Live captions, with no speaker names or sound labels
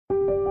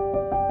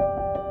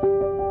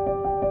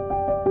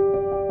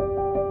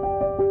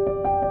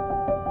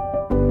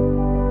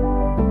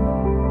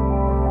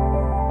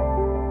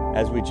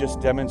as we just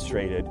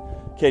demonstrated,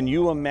 can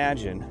you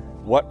imagine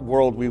what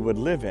world we would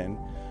live in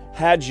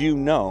had you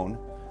known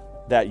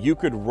that you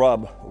could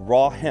rub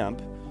raw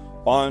hemp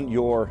on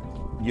your,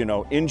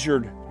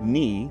 injured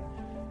knee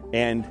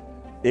and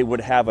it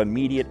would have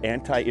immediate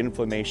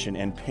anti-inflammation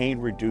and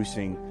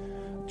pain-reducing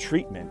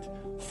treatment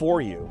for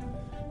you.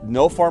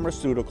 No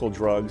pharmaceutical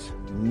drugs,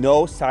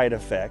 no side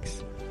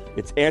effects.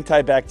 It's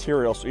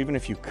antibacterial, so even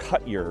if you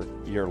cut your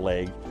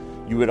leg,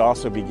 you would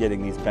also be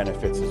getting these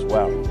benefits as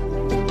well.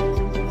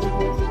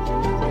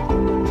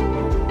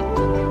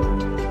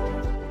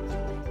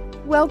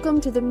 Welcome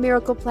to the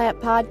Miracle Plant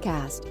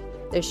Podcast,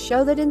 the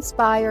show that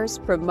inspires,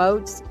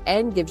 promotes,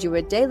 and gives you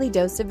a daily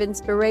dose of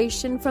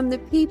inspiration from the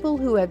people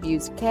who have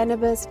used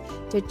cannabis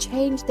to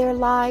change their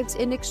lives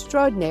in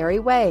extraordinary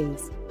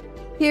ways.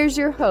 Here's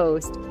your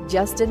host,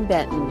 Justin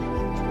Benton.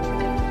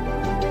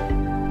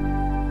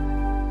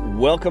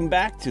 Welcome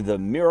back to the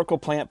Miracle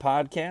Plant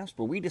Podcast,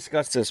 where we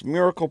discuss this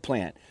miracle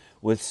plant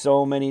with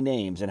so many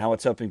names and how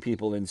it's helping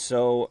people in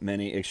so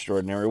many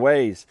extraordinary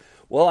ways.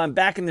 Well, I'm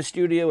back in the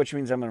studio, which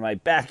means I'm in my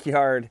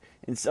backyard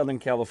in Southern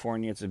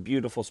California. It's a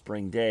beautiful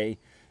spring day,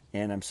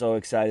 and I'm so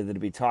excited to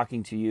be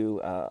talking to you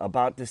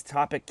about this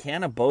topic,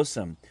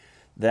 Kaneh-Bosm,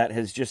 that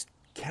has just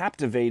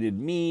captivated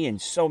me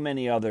and so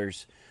many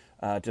others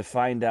to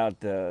find out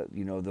the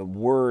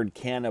word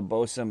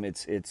Kaneh-Bosm,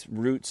 its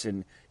roots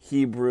in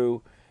Hebrew,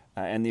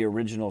 and the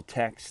original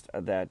text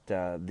that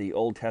the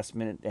Old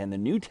Testament and the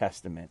New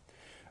Testament,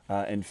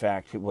 in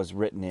fact, it was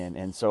written in.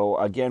 And so,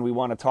 again, we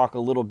want to talk a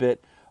little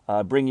bit,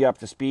 bring you up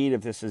to speed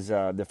if this is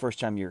the first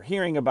time you're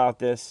hearing about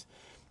this,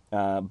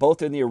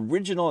 both in the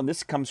original, and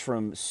this comes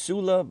from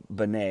Sula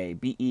Benet,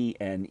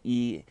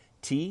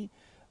 B-E-N-E-T,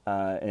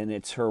 and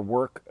it's her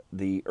work,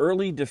 The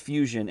Early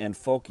Diffusion and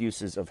Folk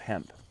Uses of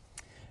Hemp,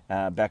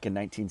 back in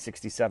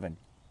 1967.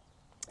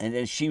 And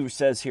as she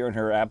says here in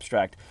her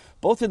abstract,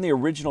 both in the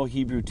original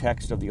Hebrew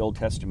text of the Old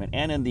Testament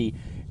and in the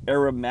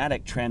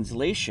Aramaic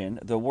translation,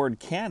 the word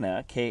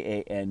Kaneh,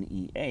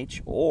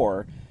 K-A-N-E-H,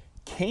 or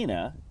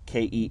Kaneh,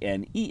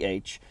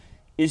 K-E-N-E-H,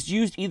 is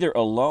used either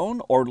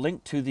alone or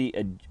linked to the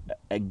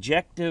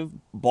adjective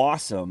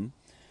bosom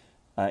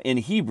in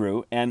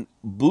Hebrew and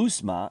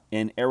busma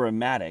in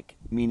Aramaic,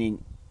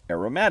 meaning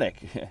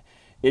aromatic.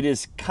 It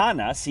is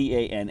Canna,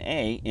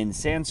 C-A-N-A, in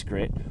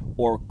Sanskrit,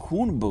 or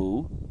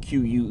Kunbu,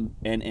 Q-U-N-N-A-B-U,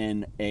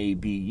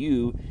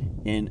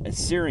 in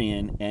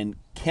Assyrian, and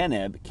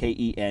Kaneb,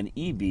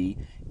 K-E-N-E-B,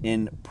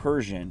 in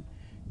Persian.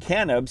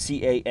 Kaneb,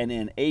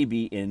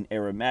 C-A-N-N-A-B, in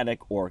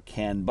Aramaic, or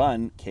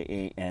Kanbun,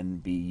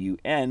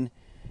 K-A-N-B-U-N.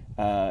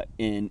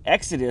 In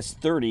Exodus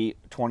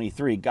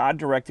 30:23, God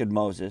directed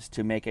Moses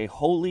to make a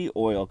holy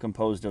oil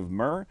composed of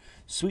myrrh,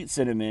 sweet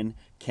cinnamon,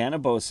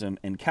 Kaneh-Bosm,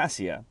 and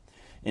cassia.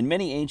 In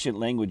many ancient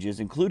languages,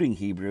 including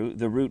Hebrew,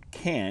 the root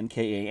can,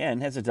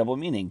 K-A-N, has a double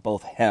meaning,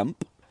 both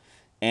hemp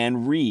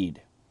and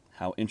reed.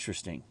 How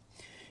interesting.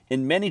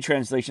 In many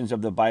translations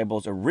of the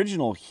Bible's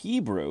original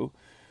Hebrew,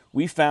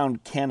 we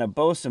found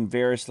Kaneh-Bosm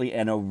variously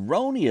and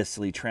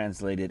erroneously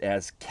translated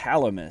as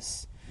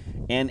calamus,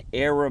 an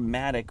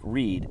aromatic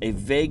reed. A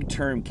vague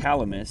term,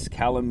 calamus,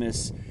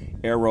 Calamus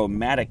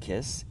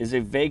aromaticus, is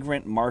a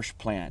vagrant marsh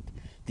plant.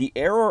 The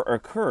error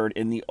occurred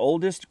in the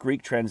oldest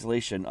Greek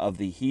translation of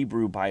the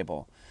Hebrew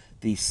Bible,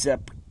 the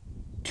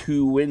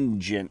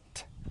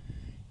Septuagint,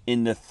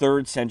 in the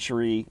 3rd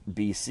century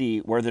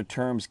BC, where the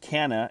terms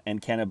Kaneh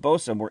and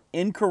Kaneh-Bosm were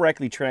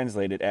incorrectly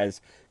translated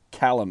as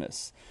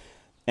calamus.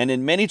 And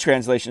in many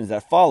translations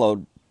that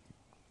followed,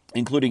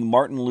 including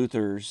Martin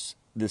Luther's,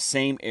 the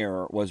same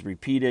error was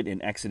repeated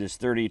in Exodus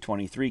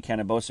 30:23.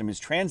 Kaneh-Bosm is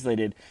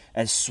translated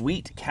as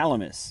sweet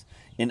calamus.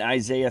 In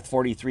Isaiah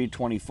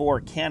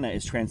 43:24, Kaneh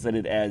is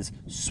translated as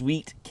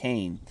sweet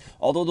cane,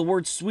 although the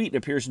word sweet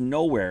appears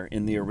nowhere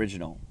in the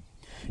original.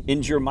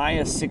 In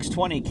Jeremiah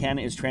 6:20,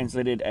 Kaneh is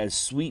translated as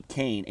sweet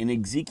cane. In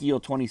Ezekiel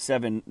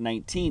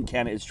 27:19,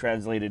 Kaneh is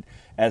translated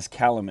as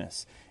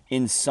calamus.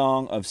 In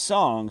Song of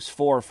Songs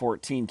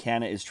 4:14,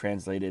 Kaneh is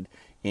translated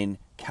in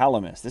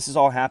calamus. This has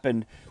all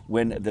happened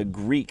when the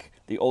Greek,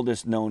 the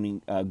oldest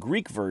known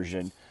Greek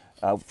version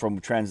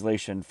from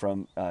translation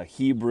from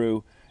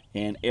Hebrew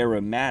and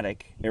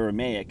Aramaic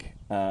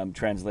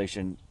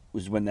translation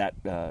was when that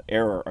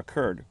error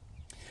occurred.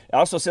 It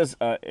also says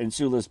in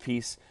Sula's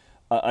piece,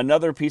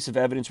 another piece of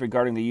evidence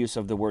regarding the use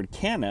of the word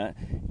Kaneh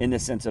in the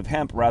sense of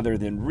hemp rather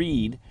than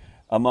reed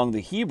among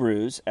the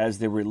Hebrews as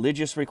the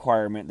religious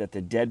requirement that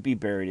the dead be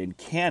buried in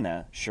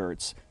Kaneh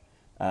shirts.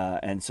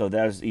 And so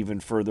that is even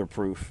further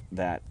proof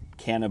that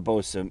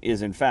Kaneh-Bosm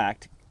is in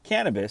fact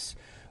cannabis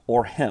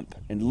or hemp.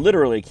 And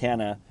literally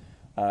Kaneh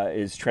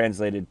is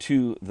translated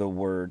to the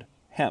word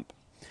hemp.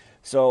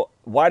 So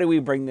why do we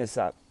bring this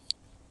up?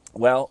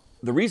 Well,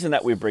 the reason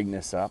that we bring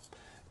this up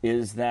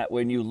is that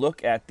when you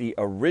look at the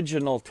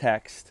original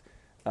text,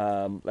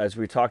 as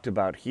we talked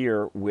about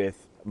here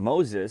with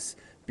Moses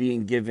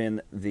being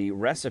given the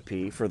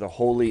recipe for the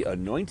holy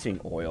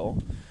anointing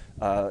oil,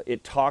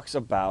 it talks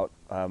about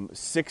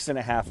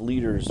 6.5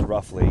 liters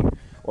roughly,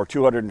 or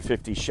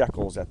 250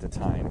 shekels at the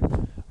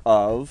time,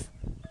 of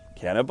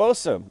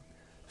Kaneh-Bosm.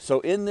 So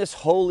in this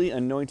holy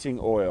anointing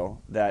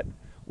oil that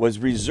was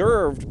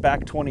reserved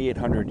back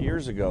 2,800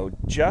 years ago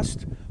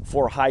just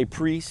for high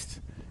priests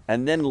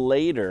and then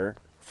later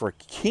for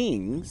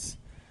kings,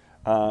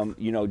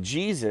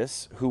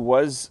 Jesus, who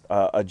was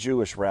a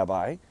Jewish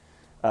rabbi,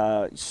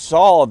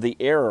 saw the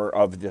error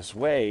of this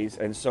ways,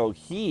 and so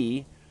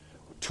he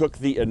took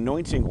the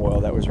anointing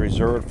oil that was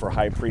reserved for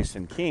high priests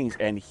and kings,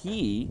 and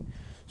he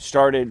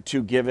started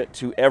to give it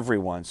to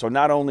everyone. So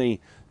not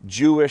only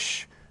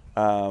Jewish,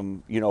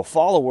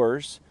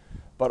 followers,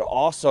 but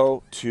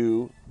also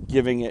to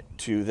giving it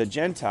to the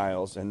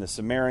Gentiles and the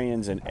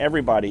Samaritans and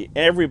everybody.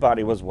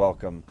 Everybody was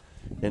welcome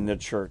in the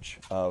church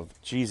of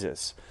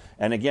Jesus.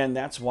 And again,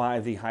 that's why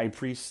the high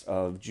priests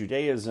of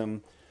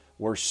Judaism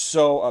were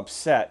so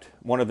upset.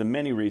 One of the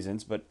many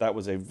reasons, but that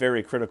was a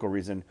very critical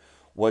reason,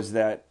 was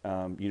that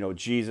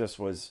Jesus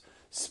was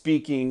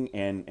speaking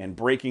and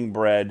breaking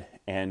bread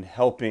and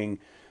helping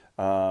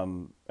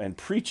and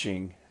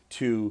preaching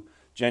to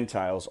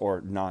Gentiles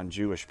or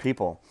non-Jewish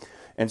people.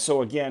 And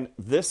so again,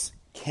 this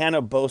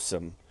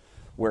Kaneh-Bosm,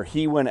 where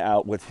he went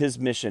out with his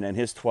mission and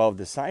his 12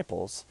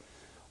 disciples,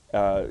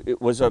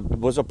 it was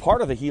a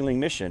part of the healing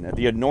mission.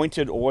 The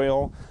anointed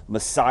oil,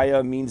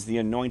 Messiah means the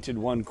anointed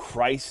one.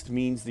 Christ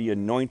means the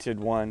anointed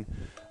one.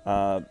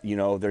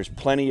 There's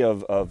plenty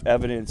of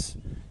evidence,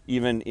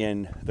 even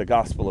in the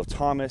Gospel of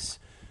Thomas,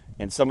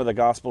 and some of the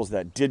Gospels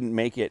that didn't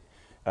make the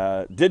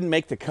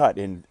cut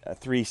in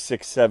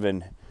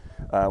 367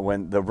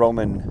 when the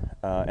Roman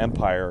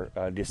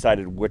Empire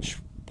decided which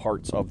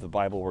parts of the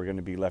Bible were going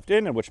to be left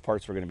in and which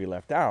parts were going to be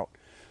left out.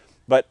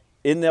 But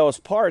in those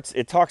parts,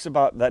 it talks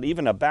about that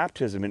even a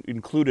baptism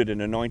included an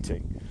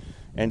anointing.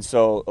 And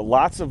so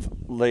lots of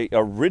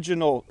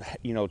original,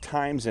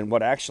 times and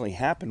what actually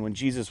happened when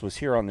Jesus was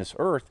here on this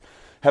earth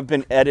have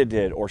been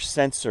edited or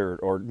censored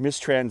or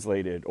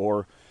mistranslated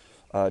or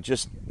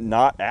just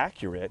not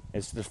accurate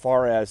as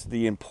far as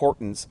the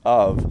importance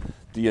of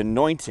the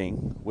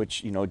anointing,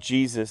 which,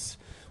 Jesus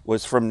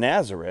was from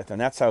Nazareth,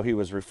 and that's how he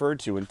was referred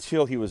to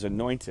until he was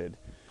anointed,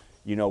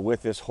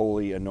 with this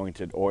holy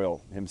anointed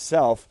oil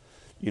himself,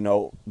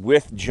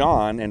 with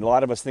John. And a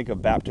lot of us think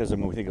of baptism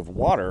when we think of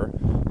water,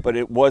 but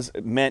it was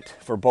meant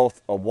for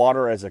both a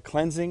water as a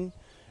cleansing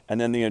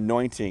and then the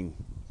anointing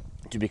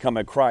to become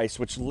a Christ,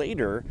 which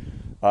later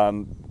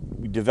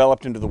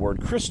developed into the word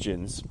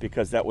Christians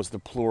because that was the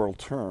plural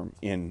term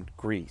in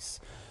Greece.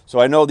 So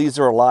I know these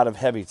are a lot of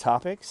heavy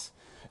topics,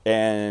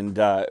 and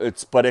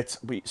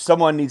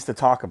someone needs to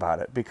talk about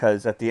it,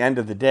 because at the end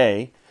of the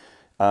day,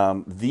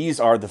 these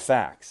are the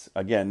facts.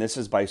 Again, this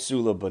is by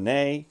Sula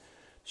Benet.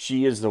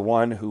 She is the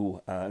one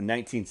who, in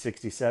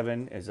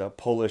 1967, as a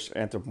Polish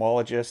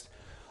anthropologist,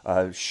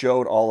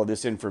 showed all of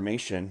this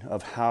information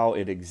of how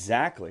it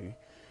exactly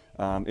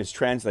is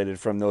translated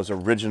from those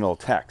original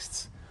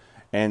texts.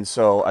 And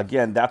so,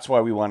 again, that's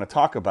why we want to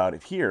talk about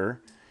it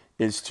here,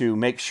 is to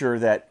make sure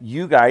that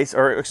you guys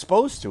are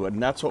exposed to it.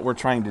 And that's what we're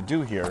trying to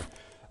do here,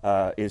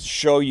 is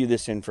show you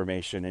this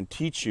information and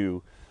teach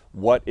you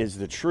what is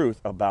the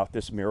truth about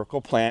this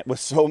miracle plant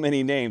with so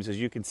many names. As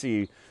you can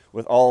see,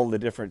 with all the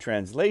different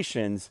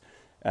translations,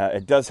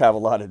 it does have a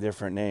lot of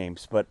different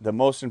names. But the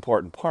most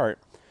important part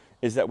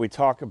is that we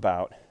talk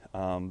about,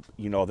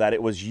 that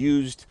it was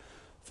used,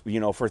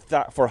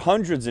 for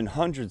hundreds and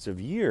hundreds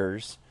of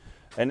years.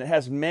 And it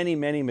has many,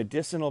 many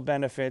medicinal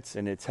benefits,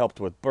 and it's helped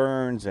with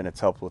burns, and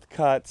it's helped with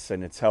cuts,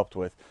 and it's helped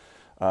with,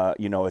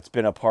 it's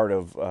been a part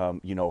of,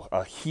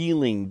 a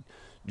healing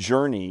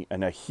journey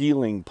and a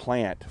healing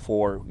plant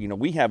for,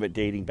 we have it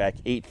dating back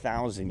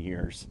 8,000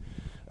 years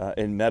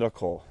in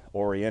medical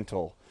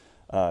Oriental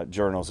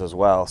journals as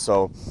well.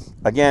 So,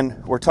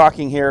 again, we're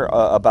talking here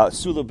about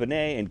Sula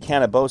Benet and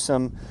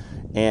Kaneh-Bosm,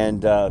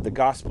 and the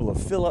Gospel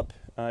of Philip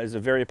is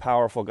a very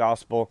powerful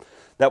gospel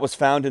that was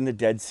found in the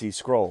Dead Sea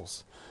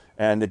Scrolls.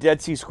 And the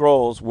Dead Sea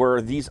Scrolls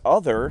were these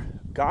other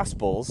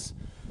Gospels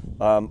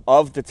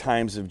of the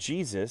times of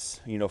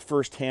Jesus,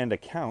 firsthand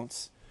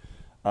accounts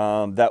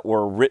that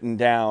were written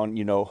down,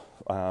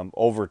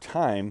 over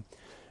time.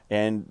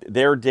 And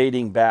they're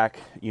dating back,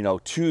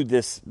 to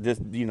this,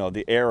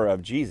 the era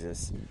of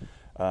Jesus.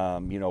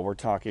 We're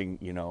talking,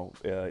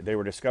 they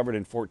were discovered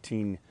in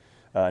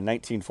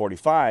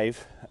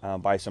 1945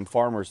 by some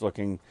farmers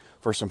looking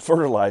for some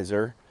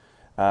fertilizer.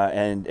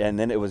 And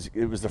then it was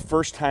the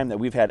first time that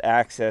we've had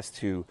access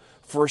to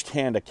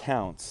firsthand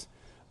accounts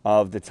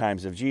of the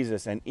times of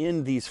Jesus. And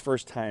in these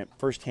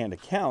firsthand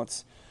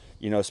accounts,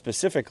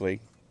 specifically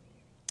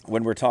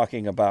when we're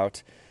talking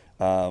about,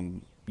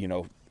 the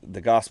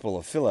Gospel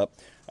of Philip,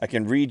 I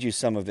can read you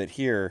some of it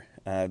here.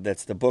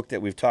 That's the book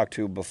that we've talked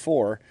to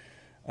before,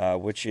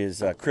 which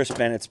is Chris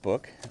Bennett's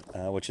book,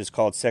 which is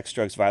called Sex,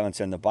 Drugs,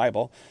 Violence, and the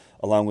Bible,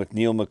 along with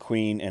Neil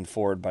McQueen and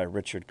forward by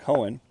Richard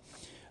Cohen.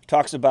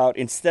 Talks about,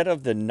 instead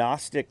of the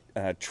Gnostic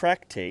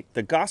tractate,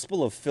 the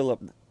Gospel of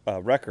Philip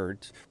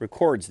records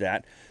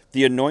that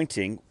the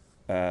anointing,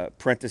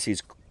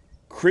 parentheses,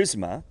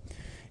 chrisma,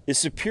 is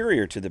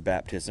superior to the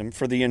baptism.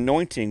 For the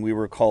anointing, we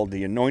were called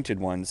the anointed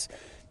ones,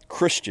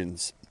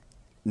 Christians,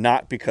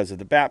 not because of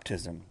the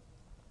baptism.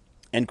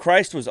 And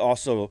Christ was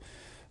also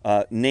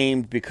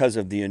named because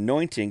of the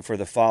anointing, for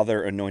the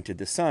Father anointed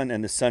the Son,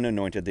 and the Son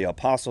anointed the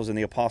apostles, and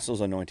the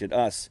apostles anointed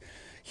us.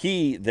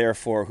 He,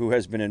 therefore, who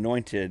has been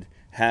anointed,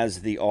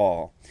 has the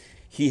all.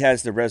 He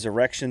has the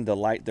resurrection, the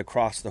light, the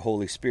cross, the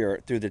Holy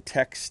Spirit. Through the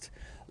text,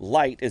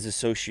 light is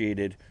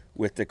associated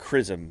with the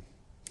chrism.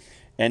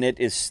 And it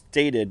is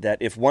stated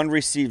that if one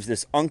receives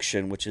this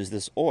unction, which is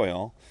this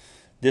oil,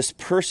 this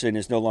person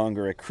is no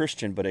longer a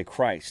Christian, but a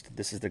Christ.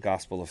 This is the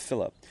Gospel of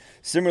Philip.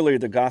 Similarly,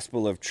 the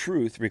Gospel of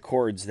Truth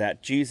records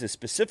that Jesus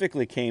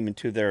specifically came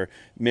into their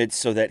midst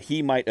so that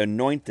he might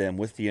anoint them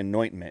with the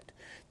anointment.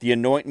 The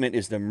anointment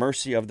is the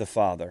mercy of the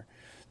Father.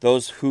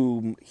 Those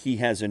whom he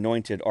has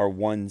anointed are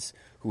ones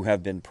who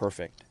have been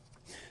perfect.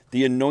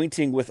 The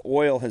anointing with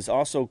oil has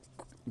also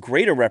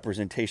greater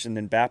representation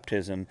than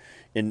baptism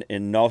in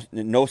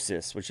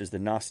Gnosis, which is the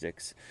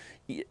Gnostics,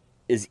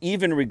 is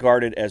even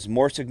regarded as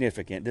more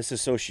significant. This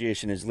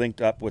association is linked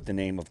up with the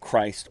name of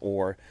Christ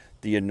or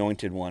the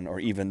Anointed One, or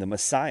even the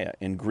Messiah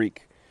in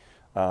Greek,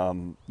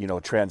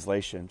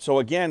 translation. So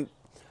again,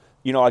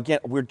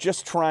 we're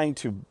just trying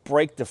to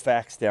break the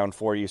facts down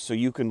for you so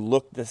you can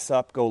look this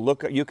up.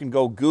 You can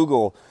go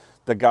Google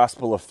the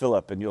Gospel of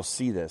Philip and you'll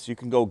see this. You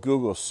can go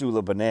Google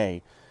Sula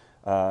Benet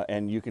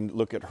and you can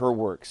look at her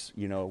works,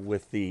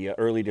 with the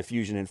early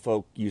diffusion and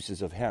folk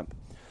uses of hemp.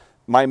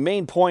 My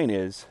main point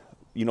is,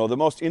 the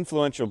most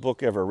influential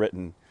book ever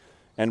written,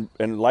 and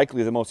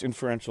likely the most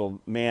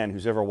influential man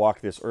who's ever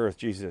walked this earth,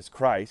 Jesus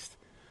Christ,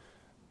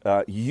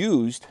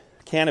 used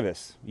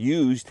cannabis,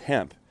 used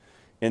hemp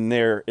in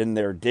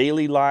their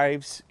daily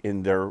lives,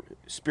 in their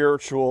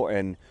spiritual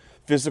and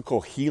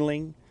physical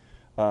healing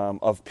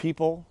of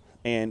people,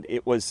 and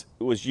it was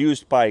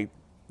used by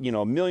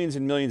millions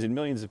and millions and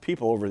millions of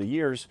people over the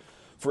years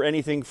for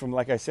anything from,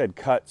 like I said,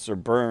 cuts or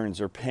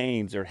burns or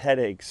pains or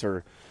headaches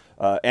or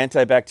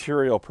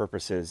antibacterial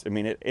purposes. I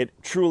mean, it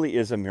truly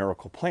is a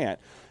miracle plant.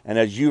 And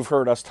as you've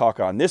heard us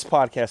talk on this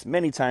podcast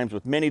many times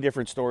with many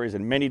different stories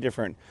and many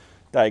different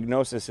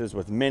diagnoses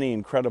with many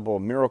incredible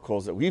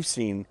miracles that we've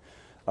seen,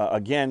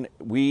 again,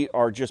 we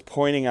are just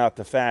pointing out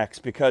the facts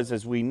because,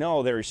 as we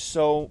know, there is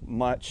so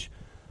much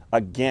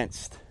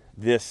against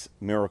this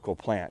miracle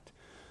plant.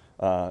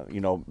 Back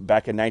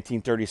in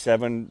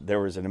 1937, there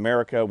was in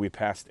America, we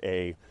passed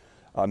a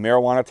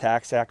Marijuana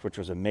Tax Act, which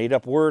was a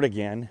made-up word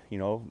again,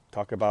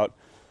 talk about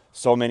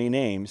so many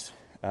names.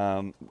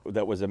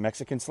 That was a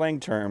Mexican slang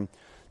term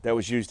that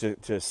was used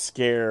to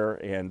scare,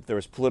 and there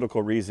was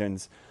political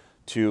reasons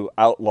to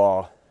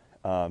outlaw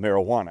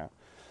marijuana.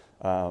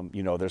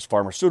 There's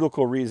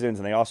pharmaceutical reasons,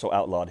 and they also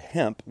outlawed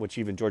hemp, which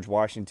even George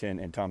Washington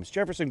and Thomas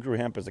Jefferson grew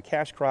hemp as a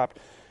cash crop.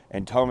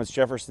 And Thomas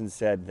Jefferson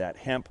said that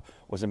hemp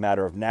was a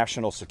matter of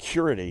national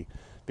security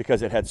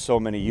because it had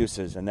so many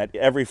uses, and that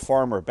every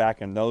farmer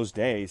back in those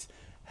days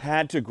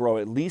had to grow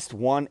at least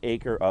 1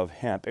 acre of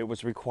hemp. It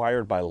was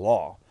required by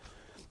law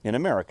in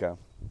America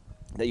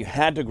that you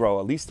had to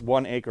grow at least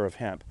 1 acre of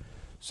hemp.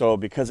 So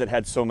because it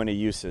had so many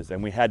uses,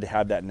 and we had to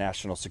have that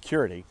national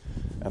security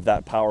of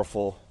that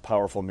powerful,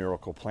 powerful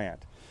miracle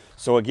plant.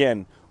 So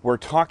again, we're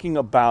talking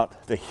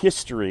about the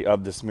history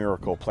of this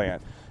miracle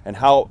plant and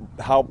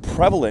how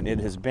prevalent it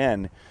has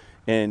been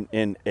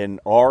in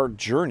our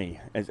journey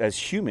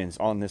as humans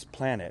on this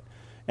planet.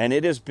 And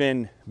it has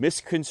been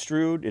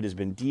misconstrued, it has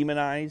been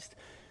demonized.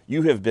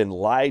 You have been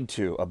lied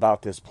to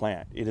about this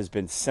plant. It has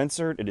been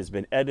censored, it has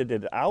been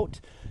edited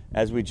out,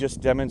 as we just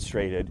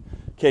demonstrated.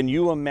 Can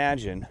you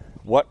imagine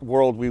what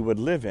world we would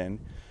live in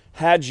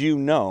had you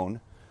known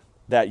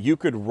that you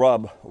could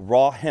rub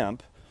raw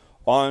hemp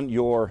on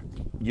your,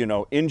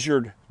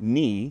 injured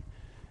knee,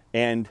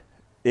 and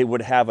it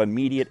would have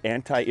immediate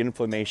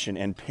anti-inflammation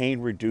and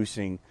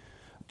pain-reducing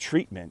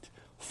treatment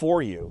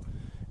for you.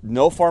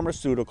 No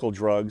pharmaceutical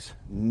drugs,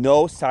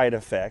 no side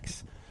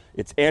effects.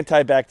 It's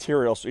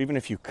antibacterial, so even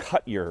if you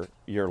cut your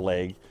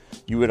leg,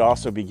 you would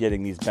also be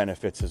getting these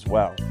benefits as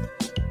well.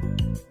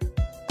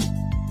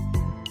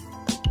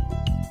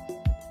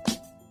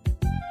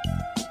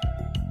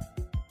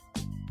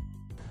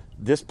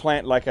 This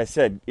plant, like I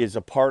said, is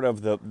a part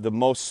of the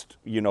most,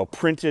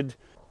 printed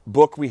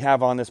book we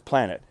have on this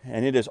planet.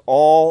 And it is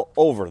all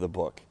over the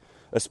book,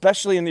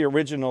 especially in the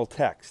original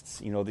texts,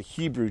 the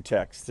Hebrew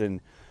texts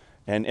and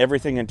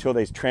everything until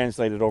they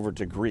translated over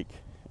to Greek.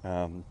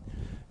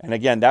 And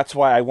again, that's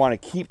why I want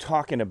to keep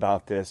talking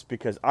about this,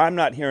 because I'm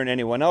not hearing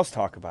anyone else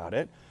talk about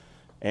it.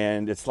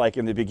 And it's like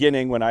in the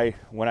beginning when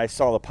I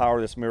saw the power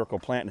of this miracle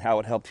plant and how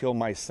it helped heal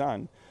my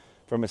son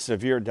from a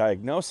severe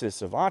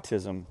diagnosis of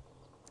autism,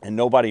 and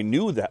nobody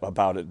knew that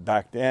about it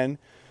back then.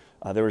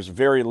 There was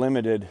very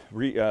limited,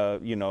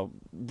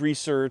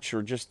 research,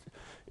 or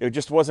it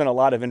just wasn't a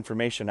lot of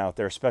information out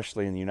there,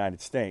 especially in the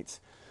United States.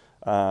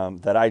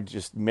 That I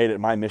just made it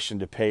my mission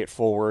to pay it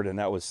forward, and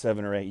that was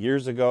 7 or 8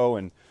 years ago.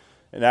 And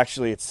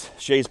actually, it's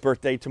Shay's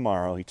birthday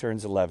tomorrow. He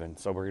turns 11,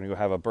 so we're going to go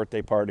have a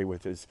birthday party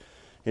with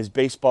his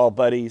baseball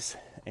buddies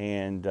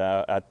and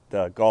at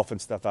the golf and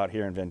stuff out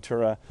here in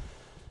Ventura.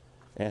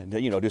 And,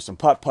 do some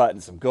putt-putt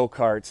and some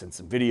go-karts and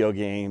some video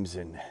games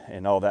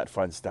and all that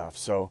fun stuff.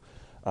 So,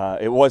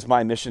 it was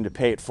my mission to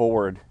pay it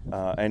forward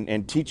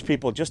and teach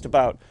people just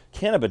about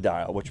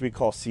cannabidiol, which we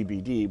call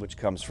CBD, which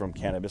comes from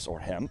cannabis or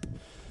hemp,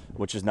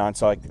 which is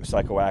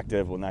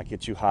non-psychoactive, will not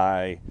get you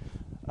high.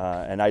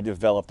 And I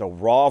developed a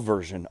raw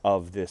version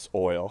of this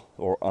oil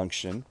or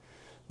unction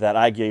that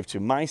I gave to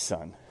my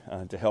son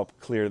to help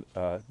clear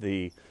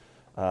the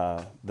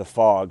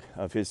fog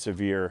of his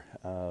severe,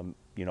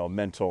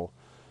 mental,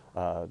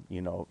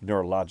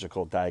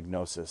 neurological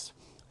diagnosis.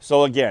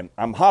 So again,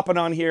 I'm hopping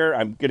on here.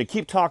 I'm going to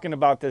keep talking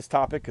about this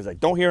topic because I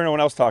don't hear anyone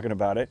else talking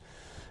about it.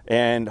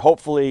 And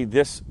hopefully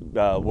this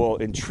will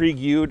intrigue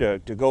you to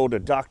go to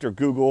Dr.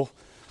 Google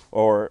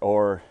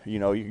or you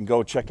can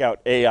go check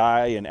out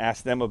AI and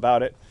ask them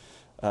about it.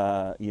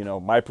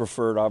 My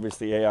preferred,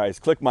 obviously, AI is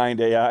ClickMind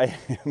AI.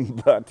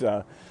 But,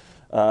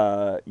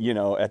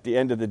 at the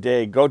end of the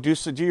day, go do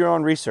your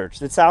own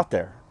research. It's out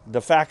there.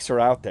 The facts are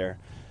out there.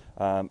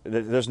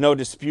 There's no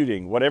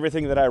disputing.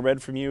 Everything that I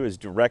read from you is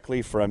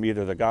directly from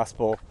either the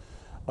Gospel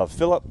of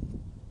Philip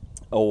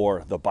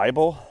or the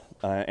Bible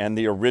and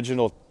the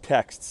original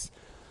texts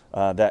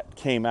that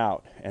came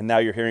out. And now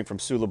you're hearing from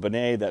Sula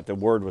Benet that the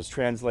word was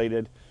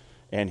translated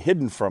and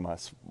hidden from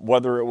us.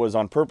 Whether it was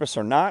on purpose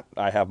or not,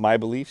 I have my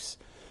beliefs,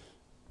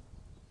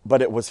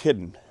 but it was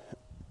hidden.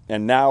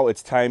 And now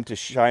it's time to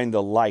shine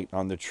the light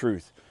on the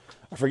truth.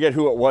 I forget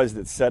who it was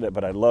that said it,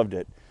 but I loved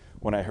it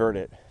when I heard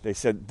it. They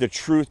said, the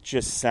truth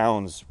just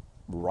sounds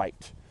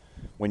right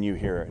when you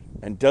hear it.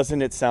 And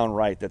doesn't it sound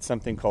right that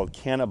something called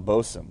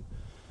Kaneh-Bosm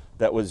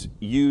that was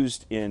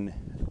used in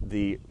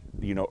the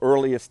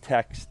earliest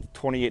text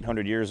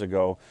 2,800 years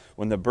ago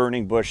when the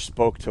burning bush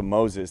spoke to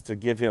Moses to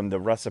give him the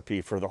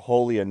recipe for the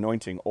holy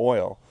anointing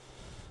oil,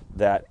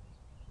 that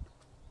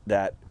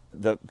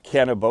the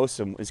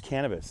Kaneh-Bosm is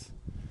cannabis.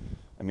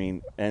 I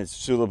mean, and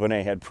Sula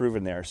Benet had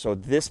proven there. So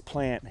this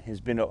plant has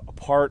been a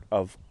part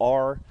of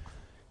our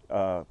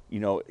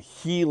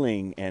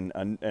healing and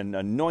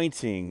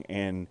anointing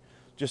and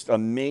just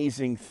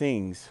amazing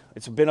things.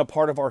 It's been a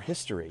part of our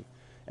history.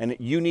 And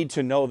you need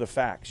to know the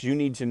facts. You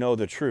need to know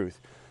the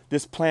truth.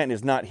 This plant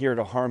is not here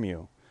to harm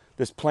you.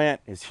 This plant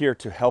is here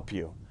to help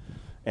you.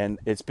 And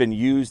it's been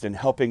used in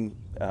helping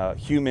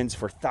humans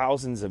for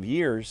thousands of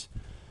years.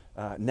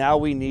 Now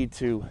we need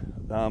to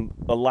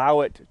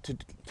allow it to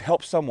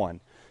help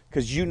someone,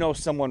 because you know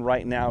someone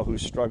right now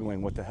who's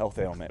struggling with a health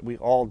ailment. We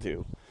all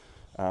do.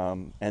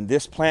 And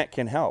this plant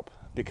can help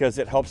because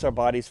it helps our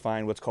bodies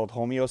find what's called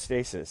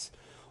homeostasis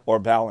or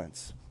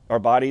balance. Our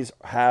bodies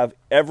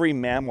every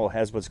mammal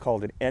has what's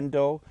called an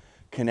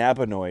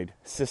endocannabinoid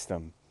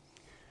system,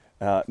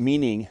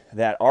 meaning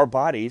that our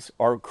bodies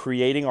are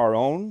creating our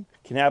own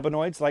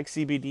cannabinoids like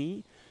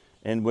CBD.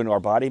 And when our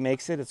body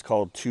makes it, it's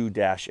called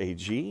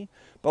 2-AG.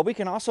 But we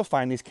can also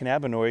find these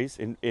cannabinoids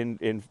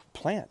in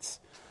plants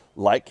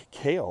like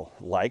kale,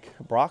 like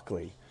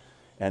broccoli.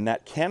 And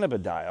that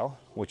cannabidiol,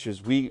 which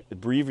is we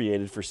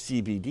abbreviated for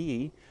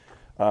CBD,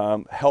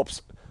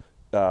 helps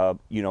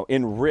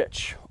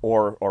enrich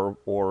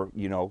or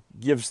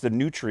gives the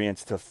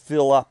nutrients to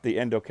fill up the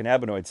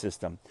endocannabinoid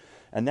system.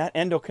 And that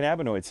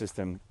endocannabinoid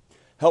system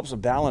helps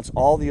balance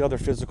all the other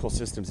physical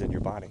systems in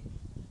your body.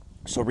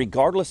 So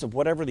regardless of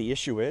whatever the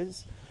issue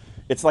is,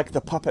 it's like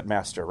the puppet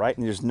master, right?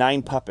 And there's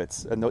 9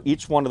 puppets, and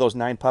each one of those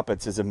 9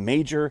 puppets is a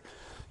major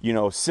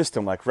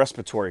system like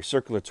respiratory,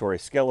 circulatory,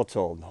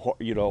 skeletal,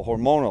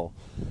 hormonal,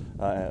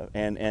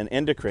 and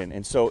endocrine.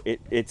 And so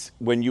it's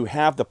when you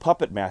have the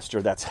puppet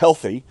master that's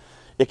healthy,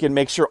 it can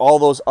make sure all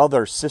those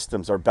other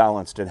systems are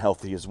balanced and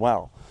healthy as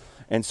well.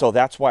 And so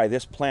that's why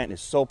this plant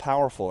is so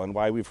powerful, and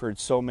why we've heard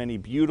so many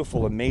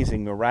beautiful,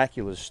 amazing,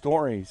 miraculous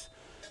stories,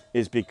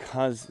 is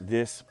because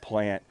this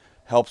plant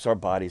helps our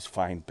bodies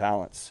find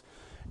balance.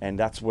 And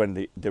that's when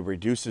it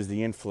reduces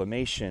the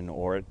inflammation,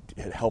 or it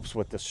helps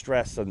with the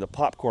stress and the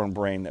popcorn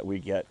brain that we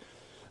get.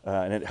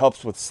 And it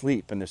helps with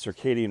sleep and the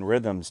circadian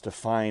rhythms to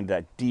find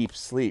that deep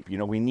sleep.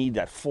 We need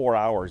that 4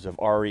 hours of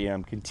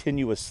REM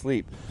continuous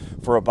sleep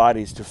for our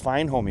bodies to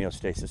find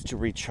homeostasis, to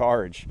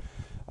recharge.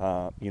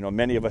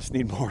 Many of us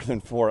need more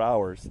than 4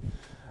 hours.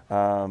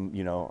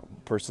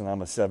 Personally,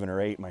 I'm a 7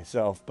 or 8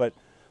 myself. But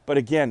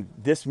again,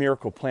 this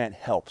miracle plant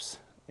helps,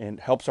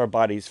 and helps our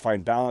bodies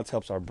find balance,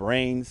 helps our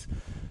brains,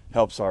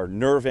 helps our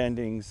nerve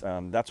endings.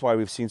 That's why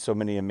we've seen so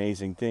many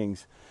amazing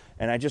things.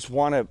 And I just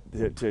want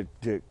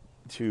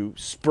to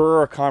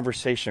spur a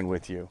conversation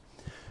with you.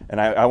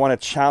 And I want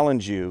to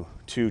challenge you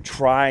to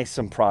try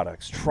some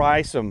products.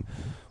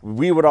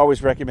 We would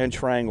always recommend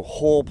trying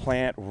whole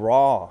plant,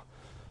 raw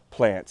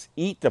plants.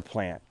 Eat the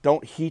plant.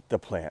 Don't heat the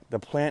plant. The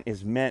plant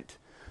is meant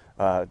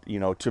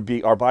to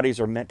be, our bodies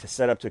are meant to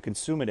set up to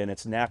consume it in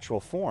its natural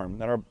form.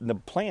 The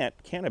plant,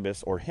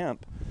 cannabis or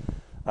hemp,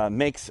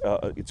 makes,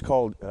 it's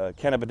called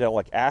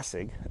cannabidolic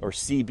acid, or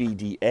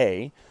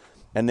CBDA.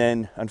 And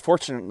then,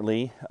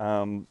 unfortunately,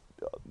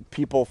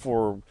 people,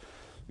 for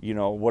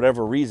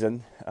whatever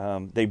reason,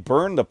 they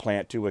burn the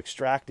plant to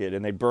extract it,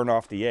 and they burn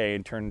off the A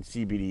and turn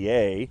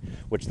CBDA,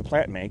 which the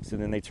plant makes,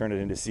 and then they turn it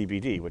into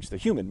CBD, which the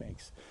human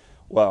makes.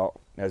 Well,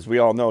 as we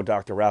all know,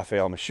 Dr.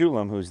 Raphael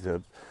Mechoulam, who's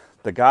the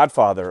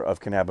godfather of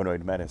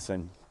cannabinoid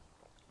medicine,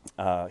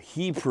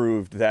 he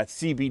proved that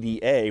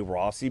CBDA,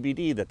 raw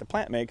CBD that the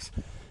plant makes,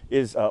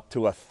 is up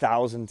to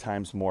 1,000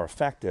 times more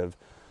effective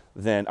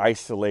than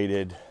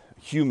isolated,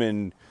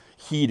 human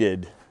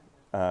heated,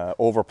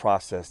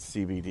 overprocessed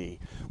CBD,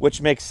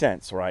 which makes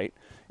sense, right?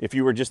 If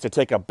you were just to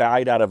take a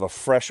bite out of a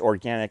fresh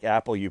organic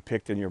apple you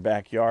picked in your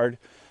backyard,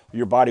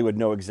 your body would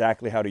know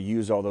exactly how to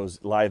use all those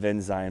live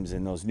enzymes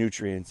and those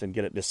nutrients and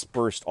get it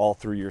dispersed all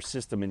through your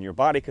system in your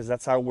body, because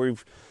that's how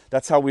we've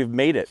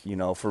made it,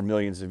 for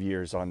millions of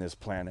years on this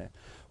planet.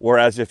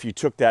 Whereas if you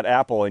took that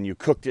apple and you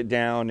cooked it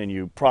down and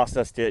you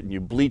processed it and you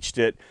bleached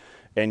it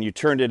and you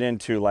turned it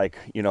into like,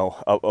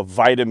 a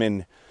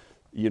vitamin,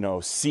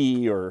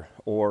 C or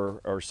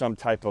some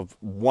type of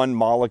one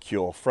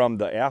molecule from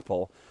the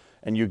apple,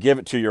 and you give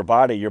it to your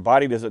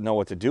body doesn't know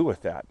what to do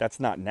with that. That's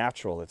not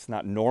natural. It's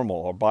not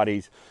normal. Our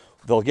bodies,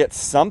 they'll get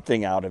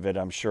something out of it,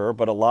 I'm sure,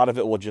 but a lot of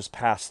it will just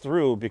pass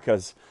through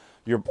because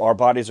our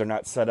bodies are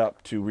not set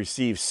up to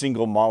receive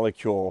single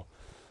molecule,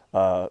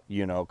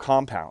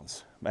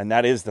 compounds. And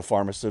that is the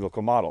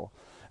pharmaceutical model.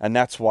 And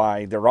that's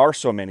why there are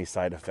so many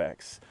side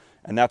effects.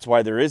 And that's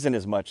why there isn't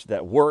as much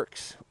that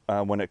works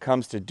when it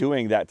comes to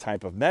doing that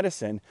type of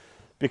medicine,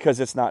 because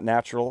it's not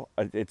natural.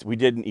 We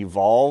didn't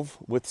evolve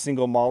with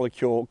single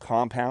molecule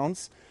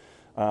compounds.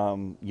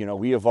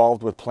 We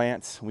evolved with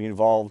plants. We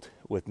evolved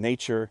with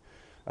nature.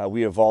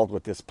 We evolved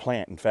with this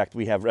plant. In fact,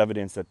 we have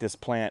evidence that this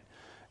plant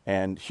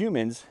and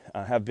humans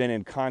have been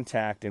in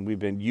contact, and we've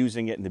been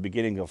using it in the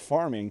beginning of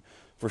farming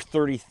for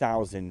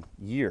 30,000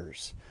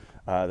 years.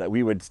 That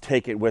we would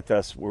take it with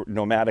us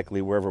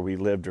nomadically wherever we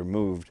lived or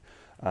moved.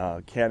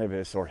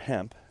 Cannabis or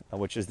hemp,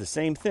 which is the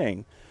same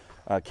thing.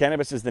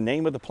 Cannabis is the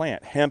name of the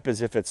plant. Hemp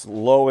is if it's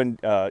low in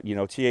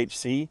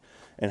THC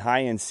and high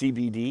in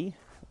CBD,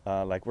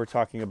 like we're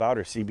talking about,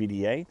 or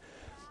CBDA.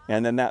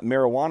 And then that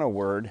marijuana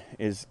word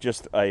is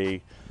just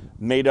a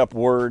made-up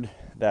word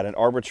that an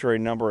arbitrary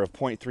number of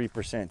 0.3%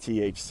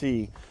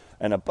 THC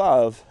and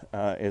above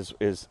is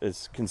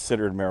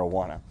considered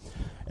marijuana.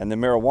 And the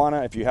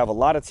marijuana, if you have a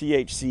lot of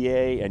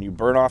THCA and you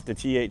burn off the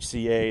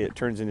THCA, it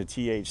turns into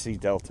THC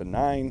delta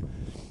 9.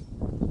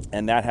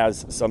 And that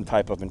has some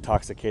type of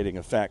intoxicating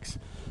effects,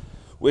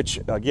 which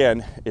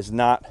again is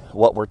not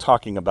what we're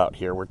talking about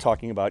here. We're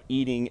talking about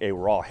eating a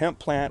raw hemp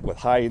plant with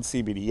high in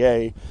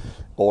CBDA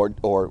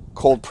or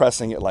cold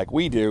pressing it like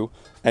we do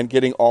and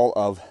getting all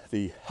of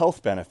the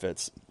health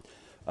benefits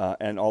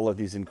and all of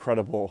these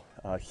incredible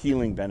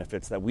healing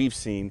benefits that we've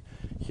seen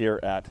here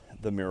at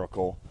the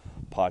Miracle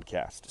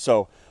Podcast.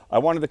 So I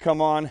wanted to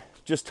come on,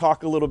 just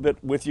talk a little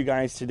bit with you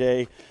guys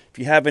today. If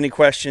you have any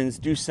questions,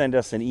 do send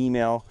us an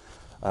email.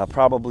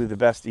 Probably the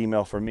best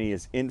email for me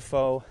is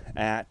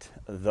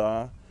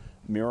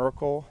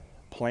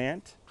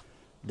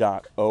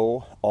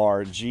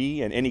info@themiracleplant.org.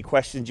 And any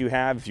questions you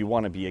have, if you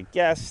want to be a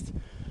guest,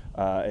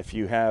 if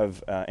you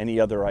have any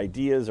other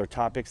ideas or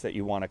topics that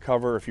you want to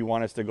cover, if you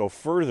want us to go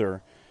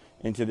further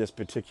into this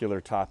particular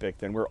topic,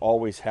 then we're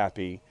always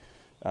happy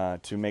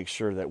to make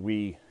sure that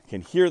we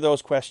can hear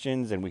those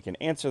questions and we can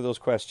answer those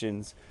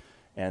questions,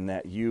 and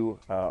that you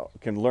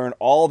can learn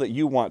all that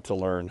you want to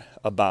learn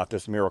about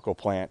this miracle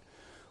plant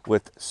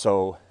with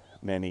so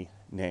many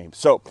names.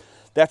 So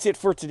that's it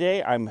for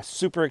today. I'm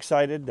super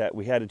excited that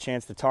we had a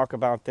chance to talk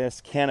about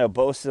this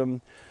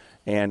Kaneh-Bosm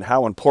and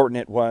how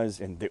important it was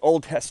in the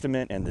Old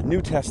Testament and the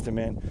New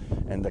Testament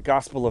and the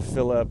Gospel of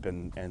Philip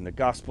and the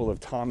Gospel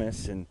of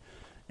Thomas and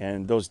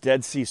those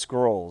Dead Sea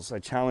Scrolls. I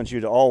challenge you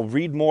to all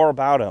read more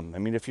about them. I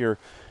mean, if you're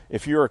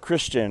a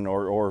Christian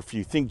or if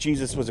you think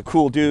Jesus was a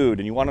cool dude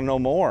and you want to know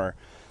more,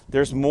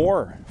 there's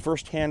more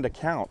firsthand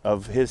account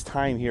of his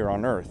time here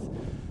on earth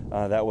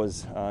that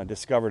was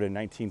discovered in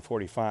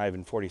 1945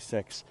 and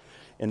 46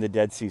 in the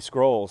Dead Sea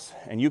Scrolls.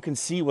 And you can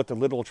see what the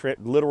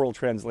literal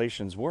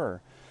translations were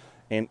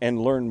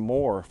and learn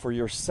more for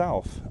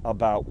yourself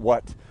about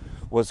what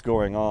was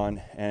going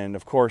on. And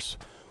of course,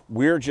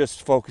 we're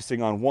just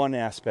focusing on one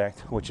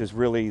aspect, which is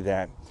really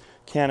that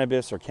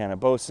cannabis or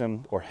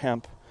Kaneh-Bosm or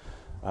hemp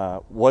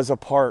was a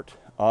part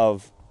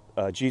of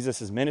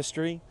Jesus'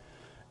 ministry.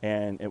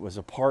 And it was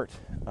a part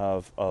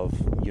of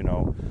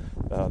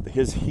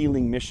his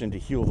healing mission to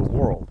heal the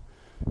world,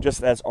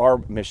 just as our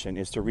mission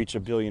is to reach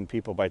 1 billion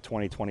people by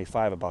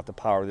 2025 about the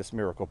power of this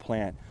miracle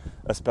plant,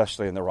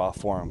 especially in the raw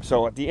form.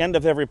 So at the end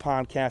of every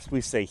podcast,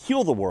 we say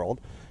heal the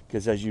world,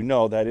 because as you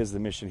know, that is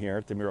the mission here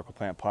at the Miracle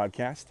Plant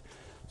Podcast.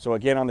 So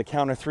again, on the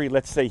count of 3,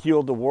 let's say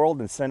heal the world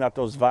and send out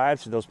those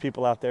vibes to those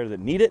people out there that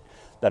need it,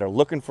 that are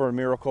looking for a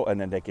miracle,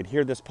 and then they can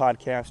hear this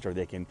podcast, or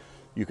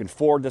you can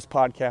forward this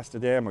podcast to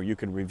them, or you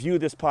can review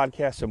this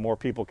podcast so more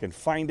people can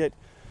find it.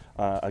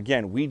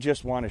 Again, we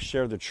just want to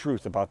share the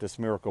truth about this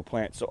miracle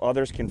plant so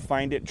others can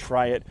find it,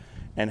 try it,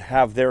 and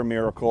have their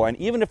miracle. And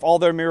even if all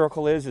their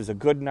miracle is a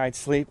good night's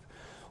sleep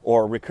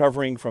or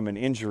recovering from an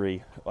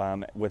injury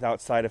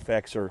without side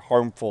effects or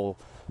harmful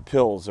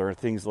pills or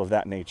things of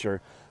that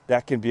nature,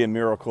 that can be a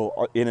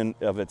miracle in and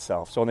of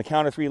itself. So on the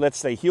count of 3, let's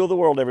say heal the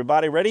world,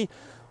 everybody. Ready?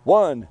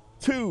 1,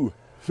 2,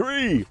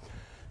 3.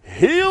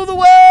 Heal the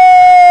world!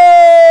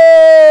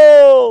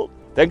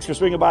 Thanks for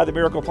swinging by the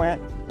Miracle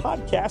Plant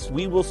podcast.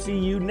 We will see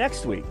you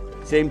next week.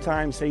 Same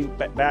time, same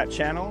bat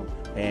channel,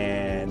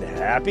 and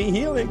happy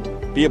healing.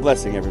 Be a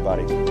blessing,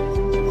 everybody.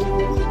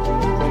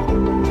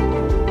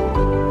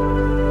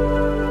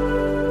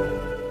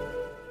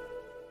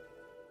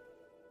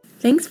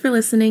 Thanks for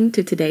listening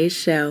to today's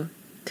show.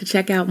 To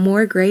check out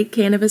more great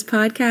cannabis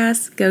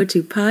podcasts, go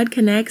to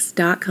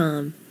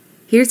PodConx.com.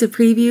 Here's a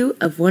preview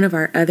of one of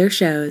our other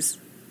shows.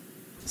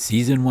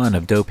 Season 1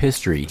 of Dope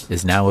History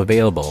is now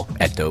available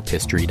at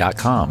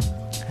dopehistory.com.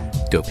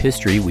 Dope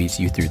History weaves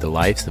you through the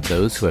lives of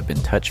those who have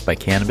been touched by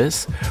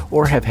cannabis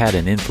or have had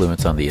an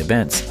influence on the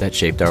events that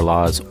shaped our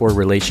laws or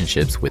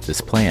relationships with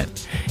this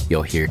plant.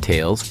 You'll hear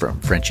tales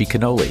from Frenchie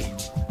Cannoli,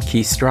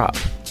 Keith Strop,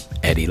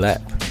 Eddie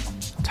Lepp,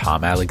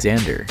 Tom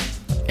Alexander,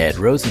 Ed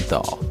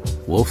Rosenthal,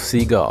 Wolf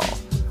Seagal,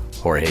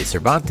 Jorge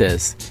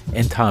Cervantes,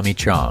 and Tommy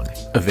Chong.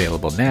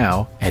 Available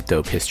now at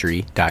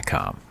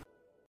dopehistory.com.